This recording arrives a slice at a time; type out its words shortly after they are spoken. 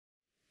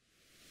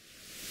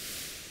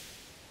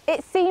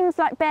It seems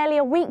like barely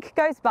a week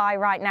goes by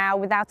right now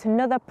without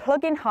another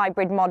plug-in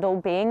hybrid model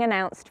being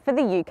announced for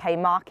the UK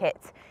market.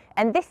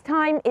 And this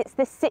time it's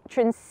the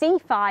Citroen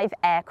C5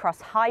 Aircross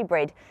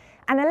Hybrid,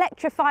 an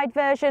electrified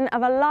version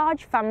of a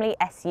large family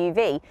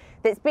SUV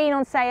that's been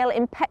on sale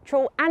in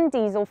petrol and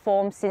diesel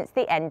form since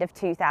the end of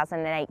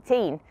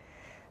 2018.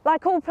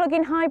 Like all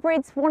plug-in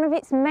hybrids, one of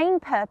its main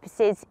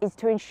purposes is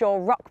to ensure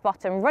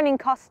rock-bottom running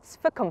costs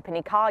for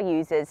company car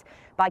users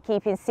by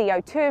keeping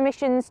CO2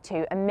 emissions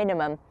to a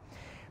minimum.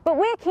 But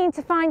we're keen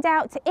to find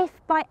out if,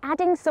 by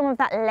adding some of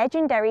that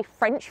legendary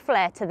French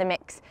flair to the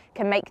mix,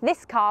 can make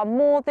this car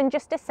more than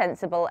just a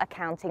sensible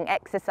accounting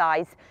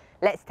exercise.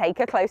 Let's take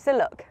a closer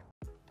look.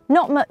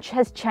 Not much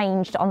has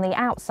changed on the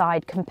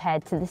outside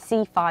compared to the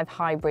C5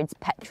 Hybrid's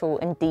petrol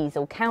and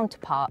diesel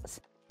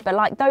counterparts. But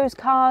like those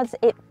cars,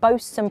 it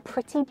boasts some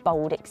pretty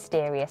bold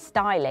exterior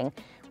styling,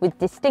 with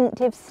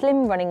distinctive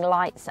slim running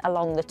lights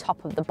along the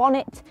top of the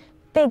bonnet,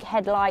 big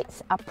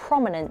headlights, a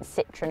prominent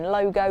Citroen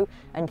logo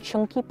and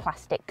chunky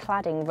plastic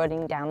cladding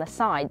running down the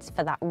sides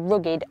for that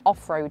rugged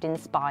off-road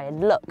inspired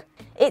look.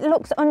 It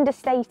looks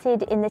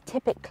understated in the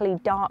typically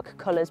dark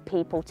colours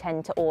people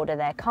tend to order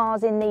their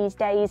cars in these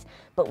days,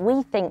 but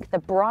we think the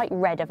bright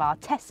red of our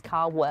test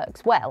car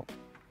works well.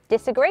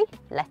 Disagree?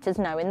 Let us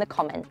know in the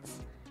comments.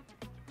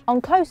 On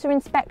closer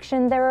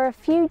inspection, there are a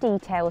few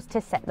details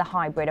to set the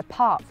hybrid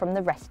apart from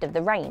the rest of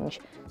the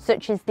range,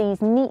 such as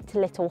these neat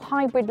little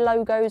hybrid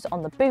logos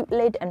on the boot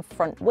lid and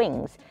front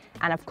wings,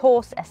 and of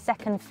course a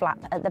second flap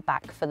at the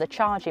back for the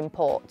charging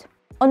port.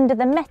 Under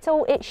the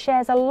metal, it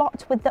shares a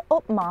lot with the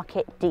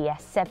upmarket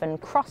DS7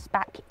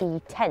 Crossback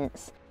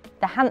E-Tense,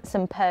 the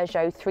handsome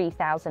Peugeot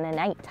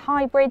 3008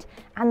 Hybrid,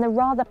 and the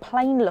rather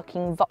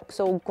plain-looking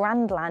Vauxhall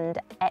Grandland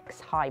X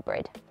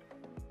Hybrid.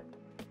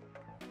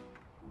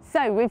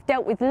 So we've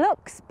dealt with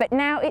looks, but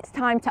now it's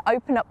time to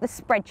open up the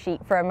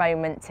spreadsheet for a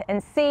moment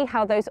and see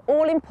how those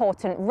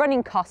all-important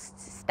running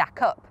costs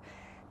stack up.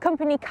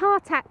 Company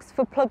car tax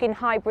for plug-in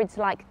hybrids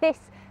like this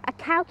are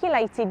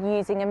calculated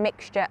using a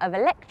mixture of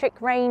electric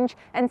range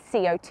and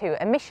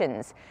CO2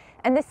 emissions.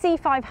 And the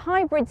C5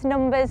 Hybrid's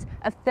numbers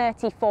of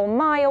 34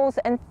 miles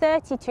and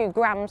 32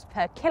 grams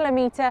per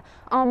kilometre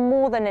are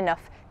more than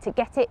enough to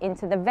get it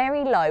into the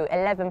very low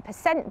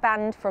 11%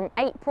 band from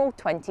April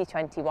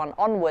 2021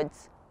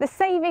 onwards. The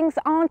savings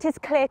aren't as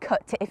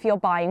clear-cut if you're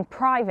buying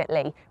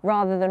privately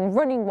rather than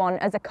running one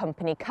as a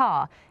company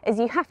car, as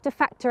you have to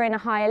factor in a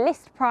higher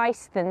list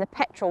price than the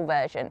petrol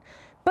version.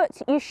 But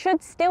you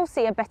should still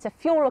see a better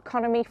fuel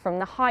economy from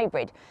the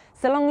hybrid,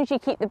 so long as you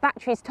keep the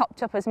batteries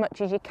topped up as much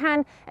as you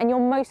can and you're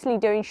mostly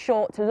doing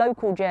short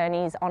local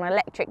journeys on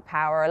electric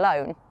power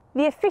alone.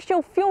 The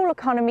official fuel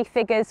economy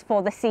figures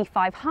for the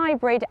C5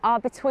 Hybrid are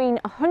between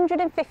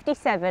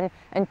 157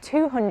 and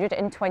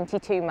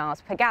 222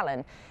 miles per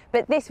gallon,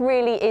 but this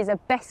really is a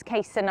best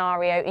case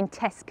scenario in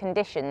test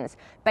conditions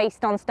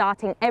based on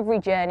starting every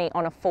journey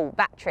on a full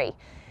battery.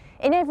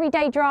 In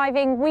everyday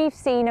driving, we've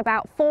seen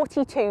about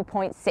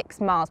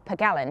 42.6 miles per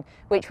gallon,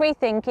 which we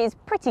think is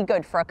pretty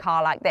good for a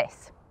car like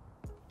this.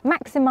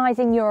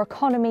 Maximising your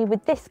economy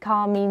with this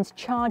car means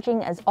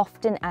charging as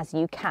often as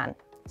you can.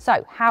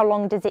 So how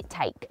long does it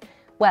take?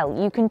 Well,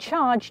 you can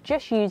charge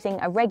just using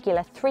a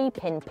regular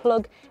 3-pin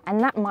plug, and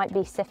that might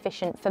be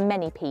sufficient for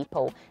many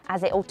people,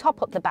 as it will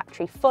top up the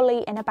battery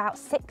fully in about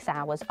 6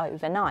 hours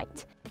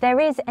overnight. There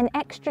is an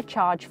extra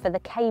charge for the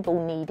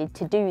cable needed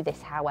to do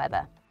this,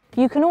 however.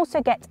 You can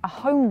also get a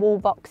home wall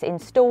box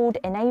installed,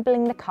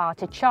 enabling the car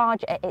to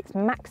charge at its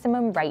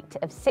maximum rate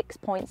of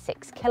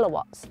 6.6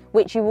 kilowatts,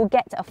 which you will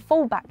get a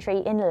full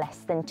battery in less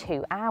than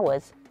 2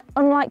 hours.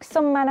 Unlike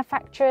some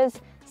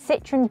manufacturers,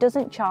 Citroen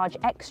doesn't charge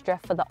extra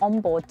for the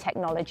onboard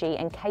technology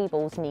and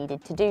cables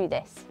needed to do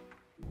this.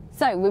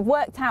 So we've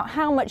worked out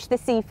how much the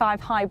C5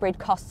 Hybrid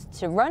costs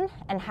to run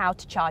and how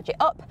to charge it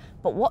up,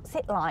 but what's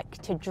it like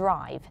to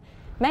drive?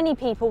 Many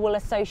people will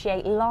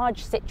associate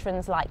large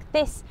Citroens like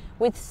this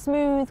with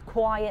smooth,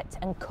 quiet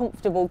and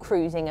comfortable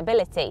cruising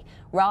ability,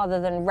 rather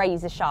than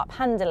razor-sharp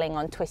handling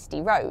on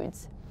twisty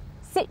roads.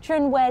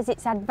 Citroen wears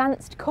its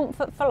advanced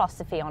comfort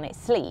philosophy on its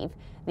sleeve,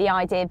 the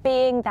idea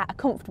being that a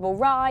comfortable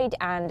ride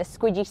and a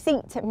squidgy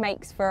seat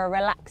makes for a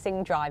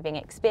relaxing driving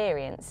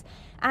experience.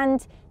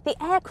 And the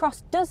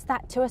Aircross does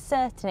that to a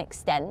certain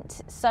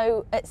extent,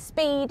 so at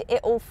speed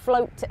it will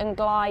float and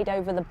glide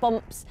over the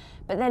bumps,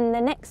 but then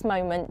the next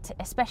moment,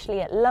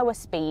 especially at lower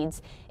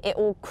speeds, it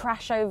will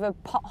crash over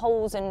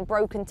potholes and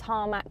broken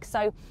tarmac,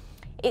 so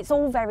it's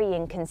all very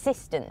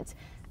inconsistent.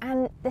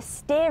 And the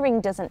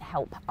steering doesn't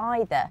help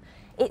either.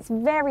 It's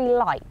very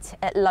light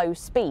at low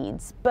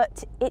speeds,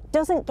 but it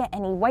doesn't get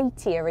any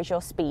weightier as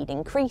your speed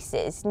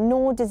increases,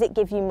 nor does it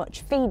give you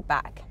much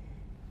feedback.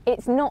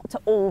 It's not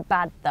all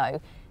bad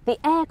though. The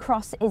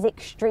Aircross is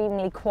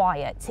extremely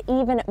quiet,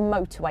 even at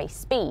motorway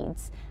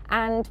speeds,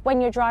 and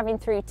when you're driving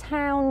through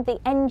town, the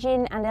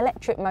engine and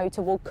electric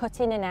motor will cut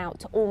in and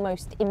out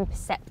almost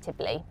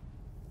imperceptibly.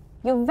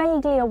 You're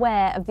vaguely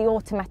aware of the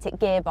automatic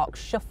gearbox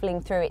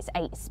shuffling through its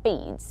 8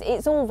 speeds.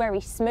 It's all very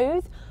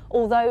smooth,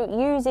 although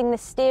using the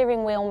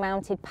steering wheel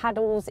mounted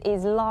paddles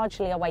is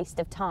largely a waste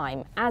of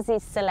time, as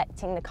is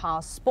selecting the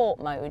car's sport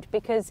mode,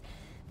 because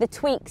the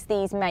tweaks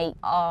these make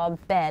are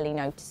barely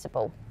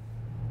noticeable.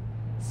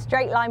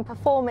 Straight line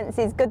performance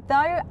is good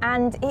though,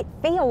 and it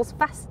feels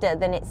faster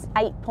than its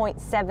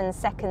 8.7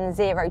 second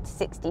 0 to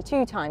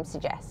 62 time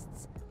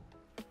suggests.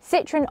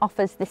 Citroen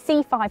offers the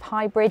C5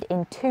 Hybrid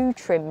in 2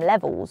 trim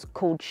levels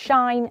called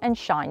Shine and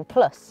Shine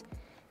Plus.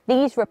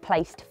 These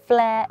replaced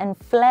Flair and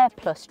Flair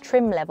Plus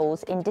trim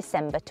levels in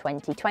December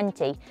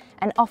 2020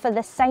 and offer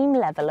the same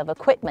level of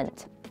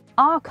equipment.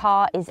 Our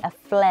car is a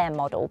Flair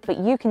model, but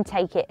you can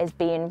take it as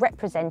being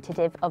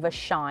representative of a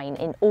Shine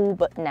in all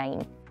but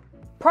name.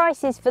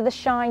 Prices for the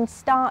Shine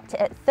start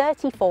at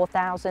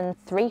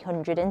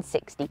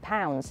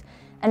 £34,360,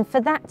 and for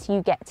that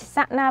you get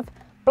sat-nav,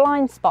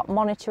 blind spot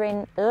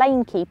monitoring,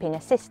 lane keeping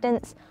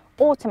assistance,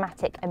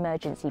 automatic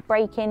emergency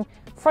braking,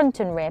 front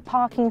and rear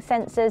parking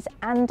sensors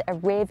and a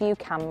rear view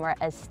camera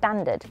as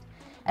standard,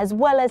 as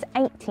well as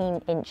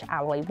 18-inch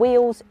alloy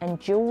wheels and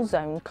dual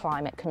zone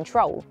climate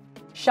control.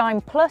 Shine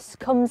Plus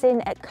comes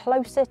in at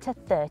closer to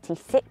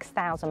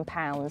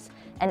 £36,000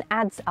 and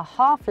adds a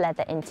half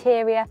leather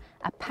interior,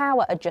 a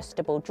power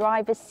adjustable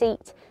driver's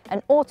seat,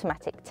 an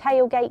automatic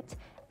tailgate,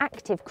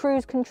 active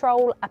cruise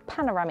control, a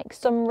panoramic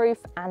sunroof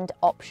and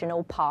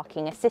optional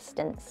parking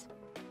assistance.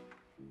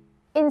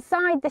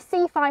 Inside, the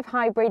C5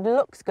 Hybrid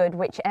looks good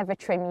whichever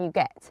trim you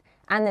get,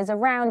 and there's a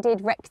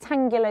rounded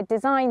rectangular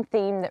design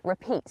theme that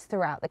repeats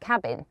throughout the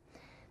cabin.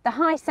 The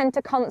high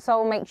centre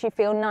console makes you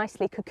feel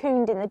nicely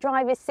cocooned in the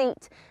driver's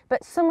seat,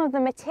 but some of the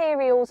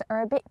materials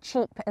are a bit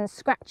cheap and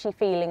scratchy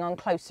feeling on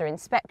closer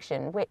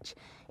inspection, which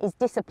is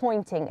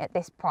disappointing at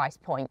this price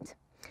point.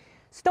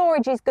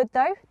 Storage is good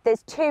though.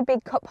 There's 2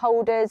 big cup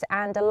holders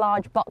and a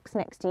large box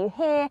next to you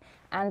here,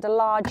 and a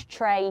large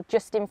tray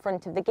just in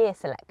front of the gear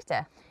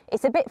selector.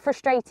 It's a bit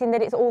frustrating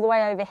that it's all the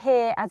way over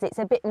here, as it's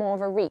a bit more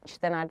of a reach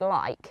than I'd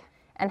like.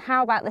 And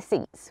how about the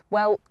seats?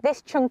 Well,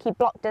 this chunky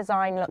block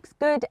design looks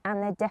good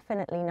and they're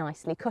definitely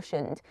nicely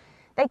cushioned.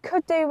 They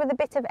could do with a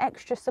bit of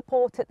extra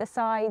support at the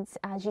sides,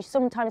 as you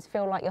sometimes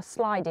feel like you're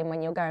sliding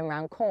when you're going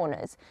around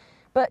corners,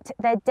 but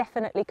they're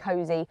definitely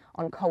cosy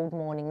on cold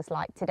mornings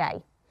like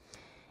today.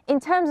 In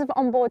terms of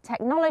onboard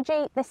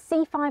technology, the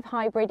C5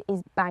 Hybrid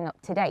is bang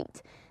up to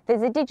date.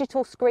 There's a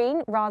digital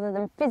screen rather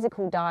than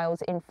physical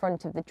dials in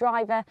front of the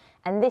driver,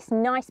 and this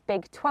nice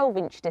big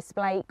 12-inch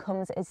display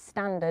comes as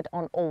standard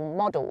on all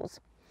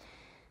models.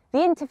 The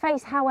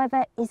interface,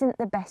 however, isn't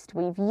the best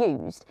we've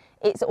used.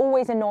 It's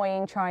always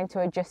annoying trying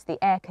to adjust the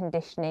air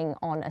conditioning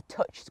on a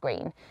touch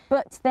screen,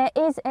 but there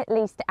is at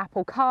least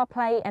Apple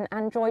CarPlay and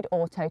Android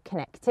Auto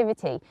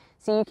connectivity,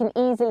 so you can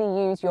easily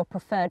use your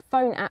preferred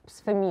phone apps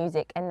for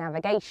music and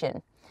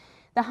navigation.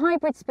 The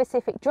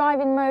hybrid-specific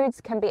driving modes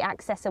can be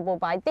accessible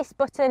by this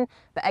button,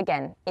 but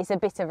again, it's a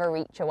bit of a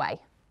reach away.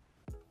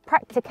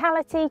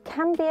 Practicality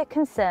can be a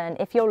concern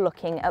if you're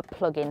looking at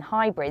plug-in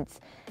hybrids,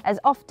 as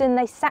often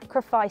they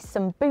sacrifice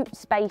some boot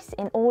space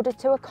in order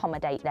to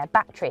accommodate their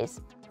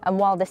batteries. And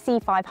while the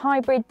C5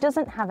 Hybrid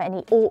doesn't have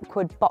any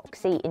awkward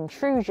boxy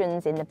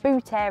intrusions in the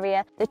boot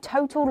area, the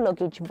total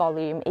luggage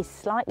volume is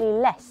slightly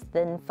less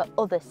than for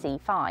other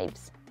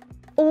C5s.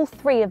 All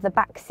 3 of the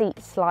back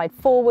seats slide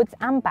forwards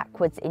and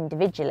backwards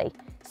individually,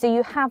 so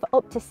you have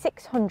up to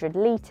 600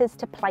 litres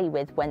to play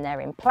with when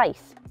they're in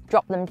place.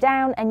 Drop them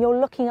down and you're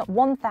looking at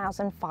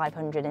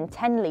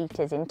 1,510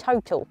 litres in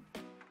total.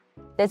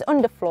 There's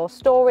underfloor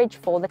storage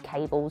for the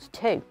cables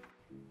too.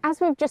 As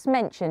we've just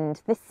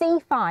mentioned, the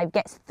C5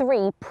 gets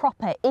 3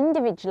 proper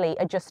individually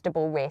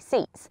adjustable rear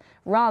seats,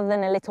 rather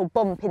than a little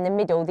bump in the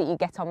middle that you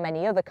get on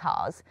many other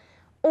cars.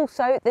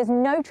 Also, there's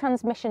no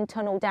transmission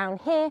tunnel down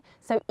here,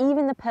 so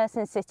even the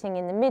person sitting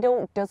in the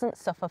middle doesn't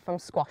suffer from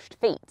squashed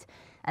feet.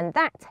 And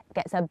that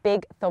gets a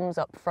big thumbs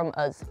up from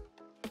us.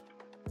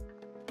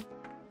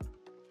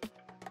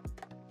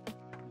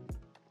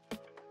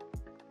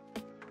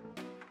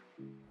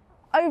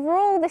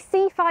 Overall, the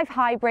C5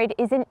 Hybrid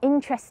is an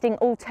interesting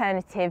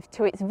alternative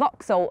to its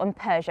Vauxhall and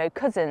Peugeot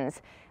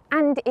cousins,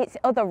 and its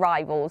other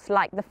rivals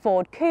like the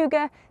Ford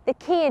Kuga, the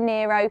Kia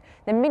Niro,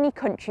 the Mini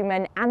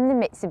Countryman and the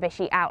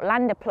Mitsubishi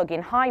Outlander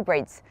plug-in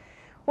hybrids.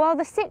 While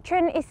the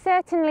Citroen is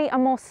certainly a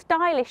more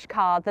stylish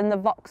car than the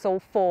Vauxhall,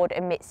 Ford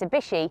and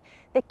Mitsubishi,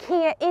 the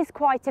Kia is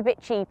quite a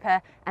bit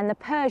cheaper and the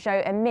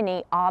Peugeot and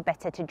Mini are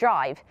better to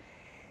drive.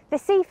 The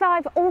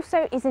C5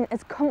 also isn't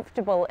as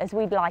comfortable as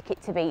we'd like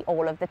it to be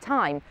all of the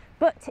time,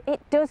 but it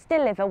does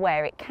deliver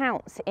where it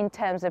counts in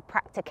terms of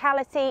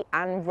practicality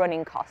and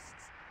running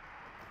costs.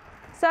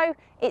 So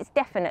it's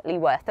definitely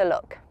worth a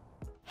look.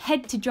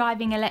 Head to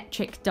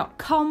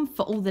DrivingElectric.com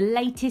for all the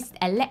latest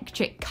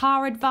electric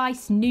car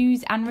advice,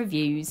 news and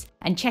reviews,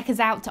 and check us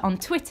out on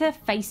Twitter,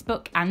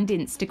 Facebook and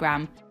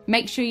Instagram.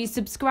 Make sure you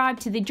subscribe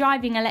to the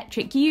Driving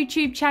Electric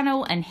YouTube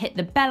channel and hit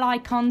the bell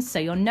icon so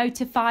you're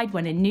notified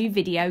when a new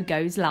video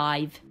goes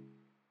live.